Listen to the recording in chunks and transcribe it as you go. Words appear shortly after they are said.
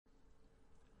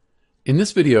In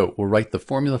this video, we'll write the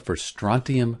formula for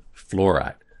strontium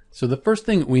fluoride. So the first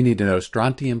thing we need to know,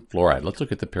 strontium fluoride. Let's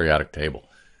look at the periodic table.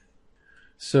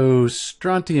 So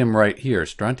strontium right here,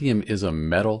 strontium is a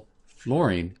metal,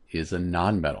 fluorine is a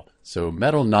nonmetal. So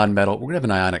metal, nonmetal, we're going to have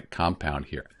an ionic compound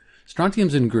here.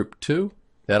 Strontium's in group 2,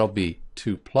 that'll be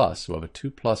 2+, so we'll have a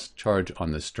 2+ charge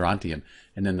on the strontium,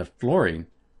 and then the fluorine,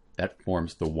 that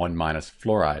forms the 1-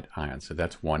 fluoride ion, so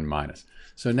that's 1-.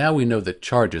 So now we know the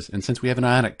charges, and since we have an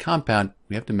ionic compound,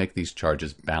 we have to make these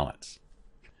charges balance.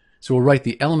 So we'll write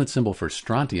the element symbol for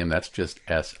strontium, that's just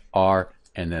Sr,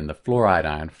 and then the fluoride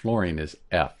ion, fluorine, is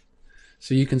F.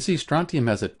 So you can see strontium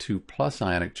has a 2+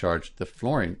 ionic charge, the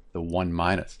fluorine, the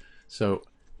 1-. So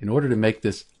in order to make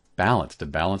this balance, to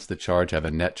balance the charge, have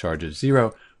a net charge of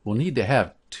 0, we'll need to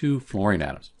have 2 fluorine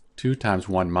atoms. 2 times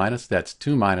 1-, that's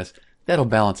 2-. That'll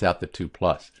balance out the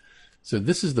 2+. So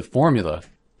this is the formula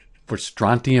for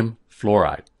strontium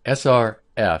fluoride,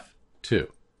 SrF2.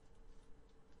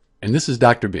 And this is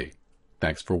Dr. B.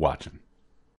 Thanks for watching.